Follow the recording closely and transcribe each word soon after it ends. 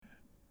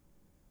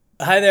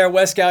Hi there,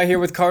 Wes Gow here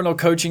with Cardinal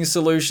Coaching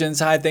Solutions.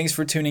 Hi, thanks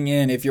for tuning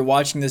in. If you're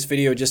watching this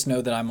video, just know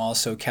that I'm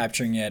also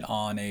capturing it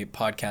on a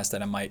podcast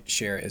that I might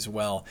share as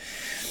well.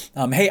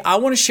 Hey, I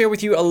want to share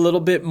with you a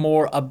little bit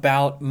more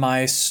about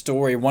my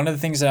story. One of the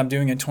things that I'm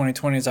doing in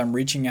 2020 is I'm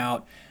reaching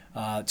out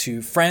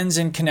to friends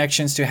and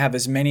connections to have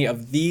as many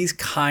of these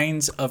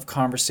kinds of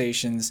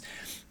conversations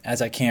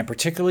as I can,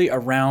 particularly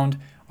around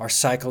our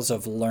cycles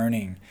of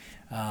learning.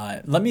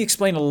 Let me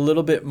explain a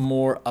little bit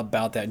more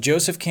about that.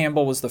 Joseph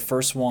Campbell was the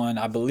first one,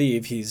 I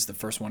believe he's the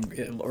first one,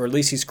 or at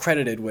least he's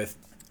credited with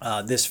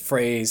this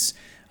phrase,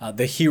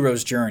 the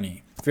hero's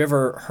journey. If you've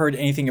ever heard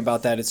anything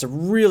about that, it's a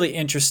really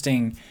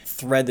interesting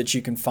thread that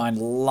you can find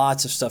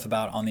lots of stuff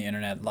about on the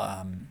internet,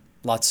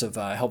 lots of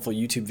helpful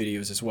YouTube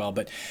videos as well.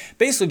 But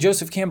basically,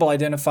 Joseph Campbell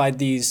identified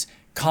these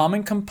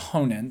common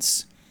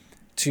components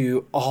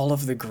to all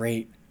of the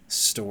great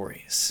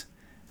stories,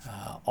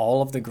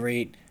 all of the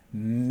great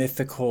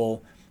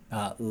mythical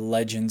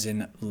legends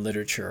in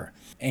literature.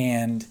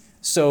 And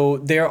so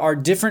there are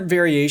different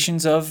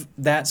variations of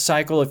that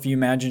cycle. If you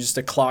imagine just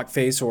a clock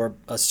face or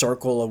a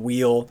circle, a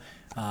wheel,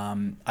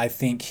 I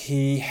think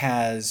he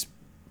has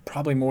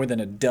probably more than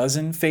a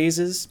dozen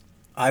phases.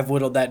 I've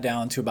whittled that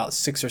down to about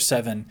 6 or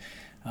 7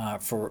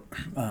 for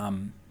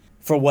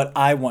what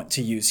I want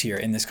to use here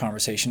in this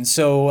conversation.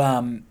 So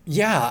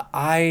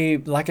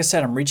like I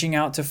said, I'm reaching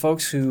out to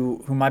folks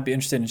who might be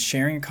interested in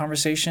sharing a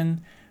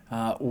conversation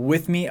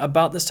with me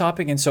about this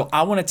topic. And so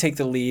I want to take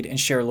the lead and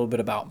share a little bit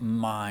about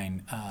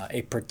mine,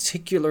 a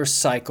particular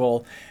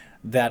cycle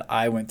that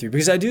I went through,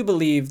 because I do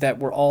believe that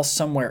we're all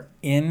somewhere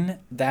in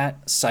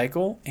that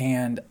cycle.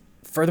 And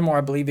furthermore,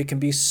 I believe it can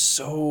be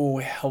so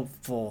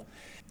helpful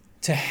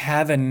to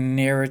have a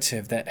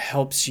narrative that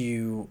helps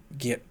you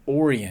get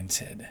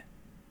oriented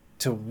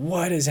to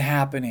what is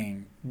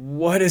happening,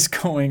 what is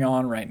going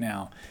on right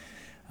now.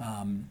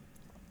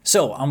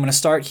 So I'm going to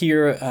start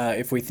here.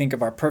 If we think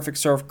of our perfect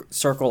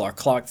circle, our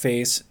clock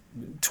face,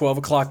 12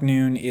 o'clock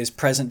noon is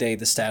present day,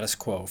 the status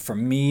quo. For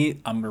me,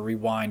 I'm going to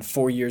rewind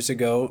 4 years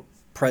ago.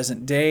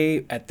 Present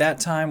day at that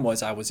time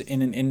I was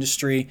in an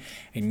industry,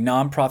 a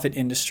nonprofit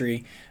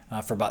industry,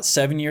 for about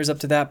 7 years up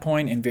to that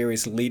point in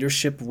various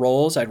leadership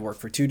roles. I'd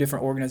worked for 2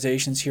 different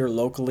organizations here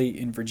locally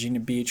in Virginia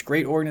Beach.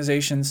 Great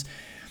organizations.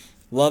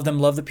 Love them,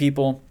 love the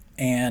people.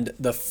 And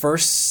the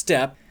first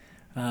step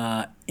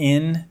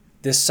in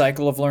this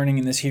cycle of learning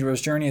in this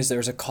hero's journey is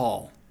there's a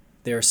call.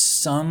 There's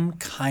some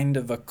kind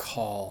of a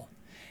call.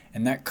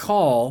 And that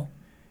call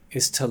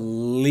is to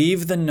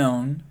leave the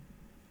known,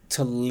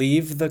 to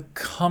leave the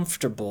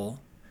comfortable,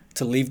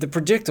 to leave the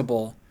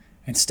predictable,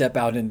 and step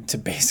out into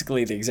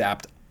basically the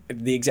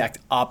exact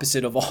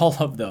opposite of all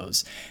of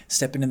those.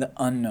 Step into the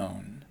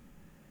unknown,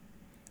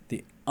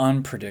 the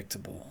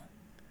unpredictable,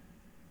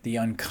 the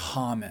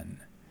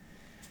uncommon.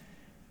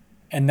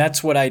 And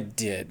that's what I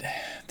did.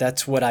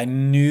 That's what I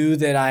knew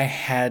that I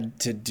had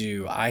to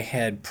do. I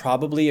had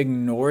probably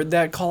ignored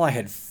that call. I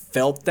had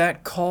felt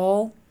that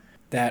call,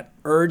 that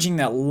urging,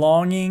 that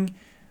longing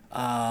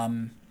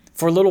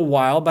for a little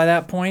while by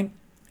that point.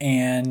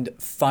 And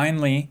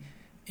finally,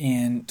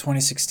 in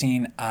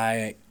 2016,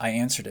 I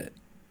answered it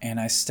and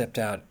I stepped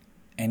out,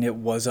 and it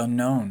was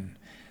unknown.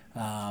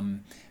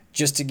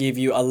 Just to give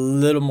you a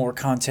little more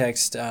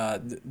context,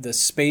 the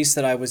space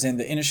that I was in,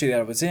 the industry that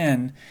I was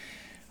in,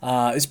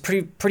 is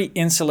pretty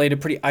insulated,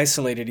 pretty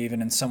isolated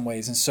even in some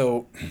ways. And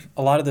so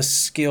a lot of the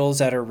skills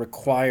that are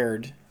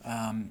required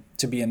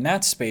to be in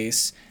that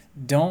space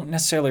don't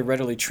necessarily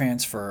readily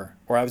transfer,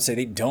 or I would say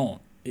they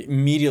don't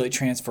immediately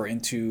transfer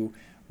into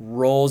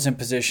roles and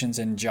positions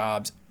and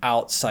jobs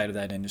outside of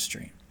that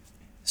industry.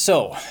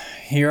 So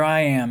here I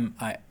am.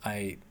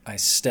 I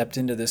stepped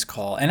into this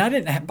call, and I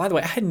didn't have, by the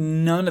way, I had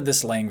none of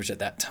this language at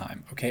that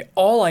time. Okay.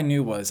 All I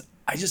knew was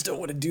I just don't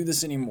want to do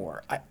this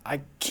anymore.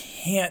 I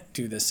can't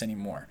do this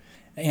anymore.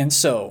 And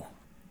so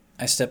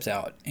I stepped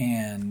out.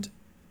 And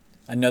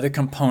another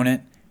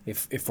component,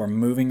 if we're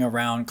moving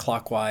around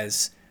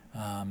clockwise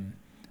on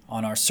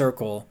our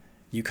circle,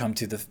 you come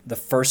to the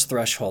first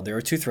threshold. There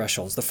are 2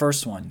 thresholds. The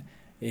first one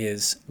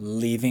is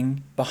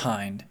leaving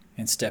behind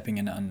and stepping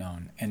into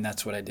unknown. And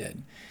that's what I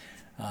did.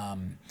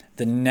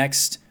 The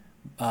next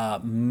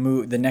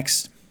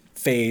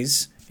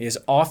phase is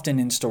often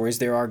in stories.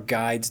 There are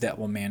guides that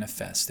will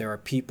manifest. There are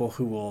people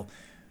who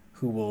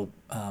will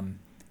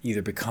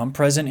either become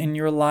present in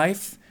your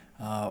life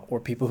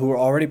or people who are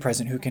already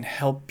present who can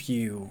help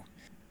you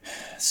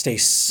stay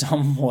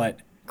somewhat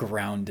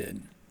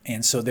grounded.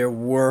 And so there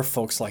were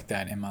folks like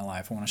that in my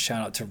life. I want to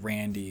shout out to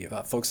Randy,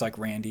 folks like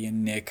Randy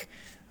and Nick,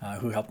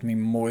 who helped me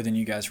more than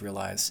you guys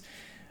realize.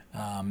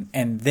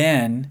 And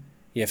then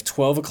if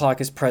 12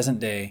 o'clock is present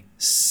day,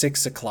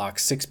 6 o'clock,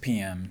 6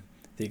 p.m.,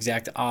 the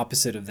exact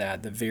opposite of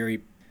that, the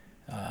very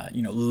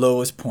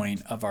lowest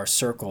point of our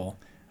circle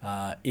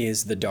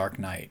is the dark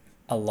night.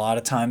 A lot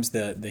of times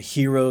the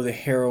hero, the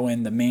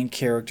heroine, the main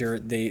character,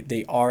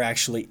 they are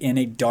actually in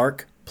a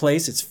dark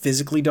place. It's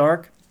physically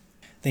dark.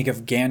 Think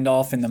of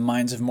Gandalf in the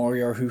Mines of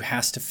Moria, who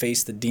has to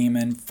face the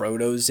demon.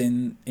 Frodo's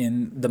in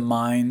the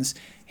mines.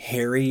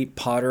 Harry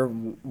Potter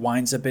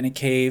winds up in a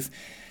cave.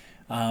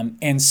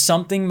 And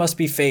something must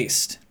be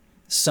faced.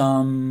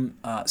 Some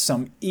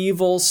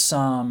evil,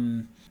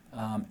 some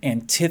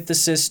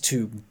antithesis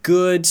to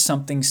good,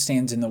 something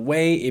stands in the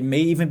way. It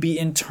may even be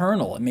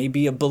internal. It may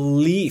be a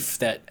belief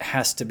that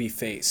has to be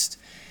faced.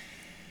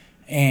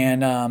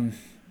 And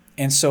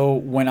so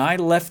when I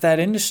left that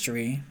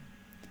industry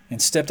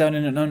and stepped out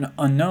in an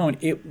unknown,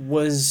 it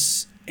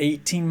was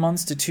 18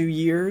 months to 2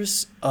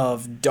 years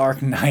of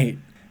dark night.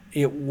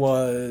 It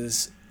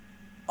was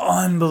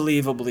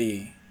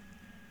unbelievably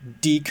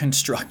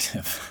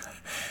deconstructive.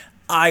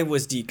 I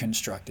was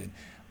deconstructed.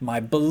 My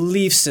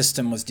belief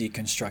system was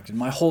deconstructed.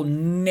 My whole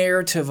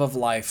narrative of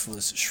life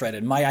was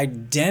shredded. My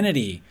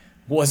identity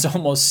was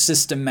almost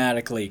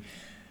systematically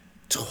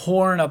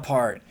torn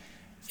apart.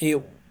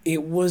 It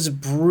was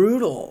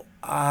brutal.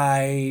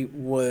 I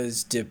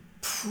was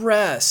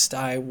depressed.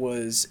 I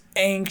was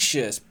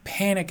anxious,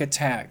 panic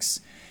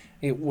attacks.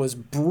 It was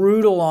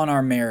brutal on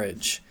our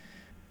marriage.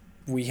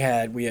 We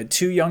had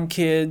 2 young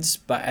kids,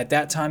 but at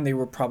that time they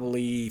were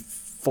probably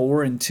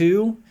 4 and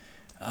 2.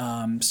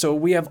 So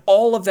we have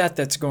all of that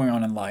that's going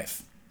on in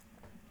life.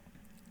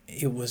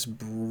 It was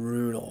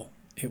brutal.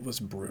 It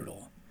was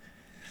brutal.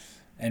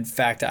 In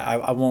fact,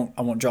 I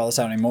won't draw this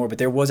out anymore, but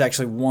there was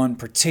actually one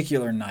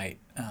particular night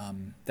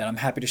that I'm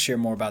happy to share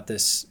more about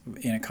this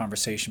in a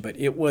conversation. But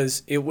it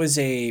was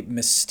a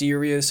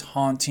mysterious,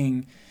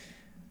 haunting,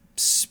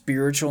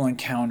 spiritual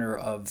encounter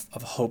of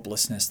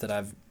hopelessness that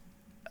I've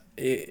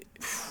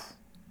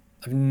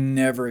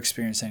never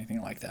experienced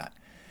anything like that.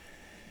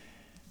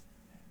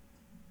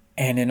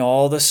 And in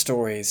all the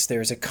stories,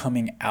 there's a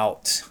coming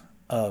out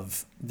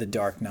of the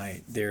dark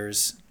night.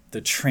 There's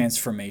the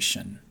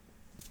transformation.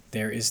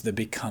 There is the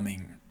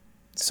becoming.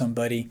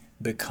 Somebody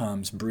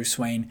becomes. Bruce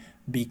Wayne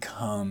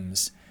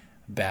becomes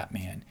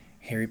Batman.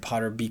 Harry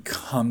Potter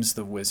becomes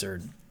the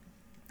wizard.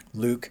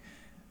 Luke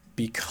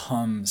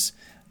becomes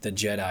the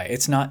Jedi.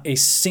 It's not a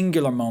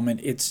singular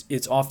moment.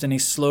 It's often a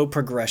slow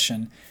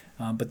progression,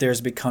 but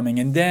there's becoming.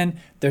 And then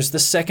there's the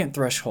second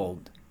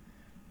threshold,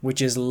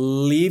 which is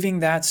leaving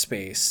that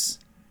space,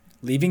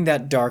 leaving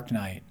that dark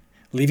night,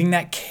 leaving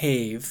that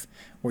cave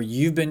where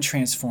you've been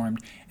transformed,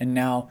 and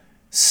now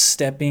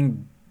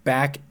stepping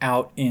back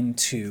out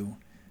into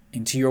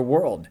your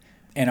world.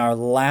 And our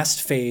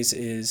last phase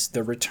is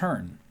the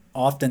return,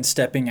 often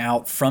stepping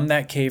out from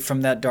that cave, from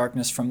that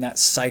darkness, from that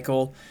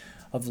cycle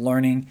of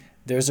learning.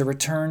 There's a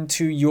return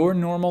to your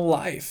normal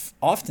life,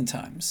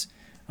 oftentimes,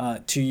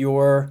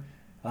 to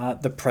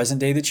the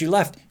present day that you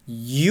left.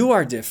 You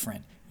are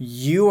different.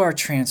 You are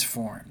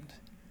transformed.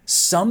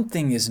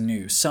 Something is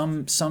new,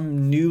 some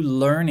new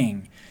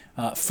learning.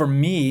 For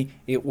me,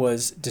 it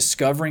was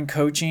discovering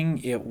coaching.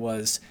 It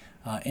was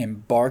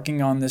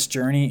embarking on this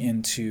journey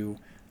into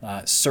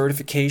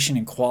certification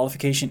and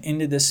qualification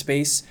into this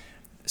space.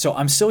 So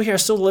I'm still here, I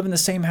still live in the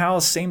same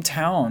house, same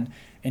town,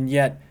 and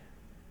yet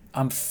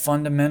I'm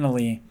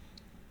fundamentally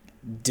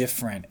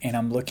different, and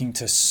I'm looking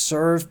to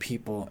serve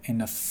people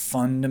in a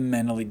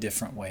fundamentally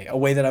different way, a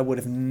way that I would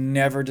have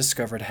never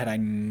discovered had I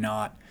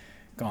not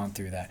gone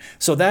through that.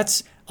 So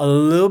that's a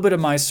little bit of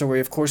my story.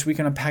 Of course, we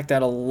can unpack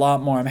that a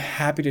lot more. I'm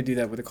happy to do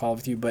that with a call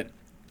with you, but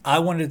I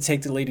wanted to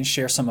take the lead and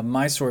share some of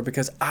my story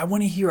because I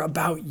want to hear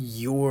about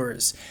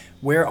yours.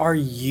 Where are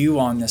you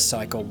on this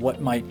cycle?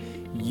 What might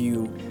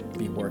you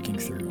be working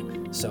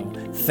through? So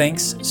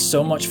thanks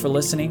so much for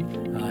listening.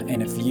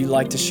 And if you'd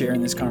like to share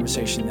in this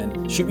conversation,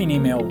 then shoot me an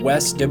email,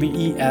 Wes,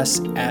 W-E-S,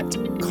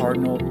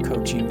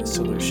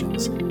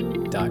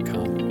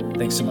 @cardinalcoachingsolutions.com.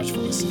 Thanks so much for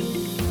listening.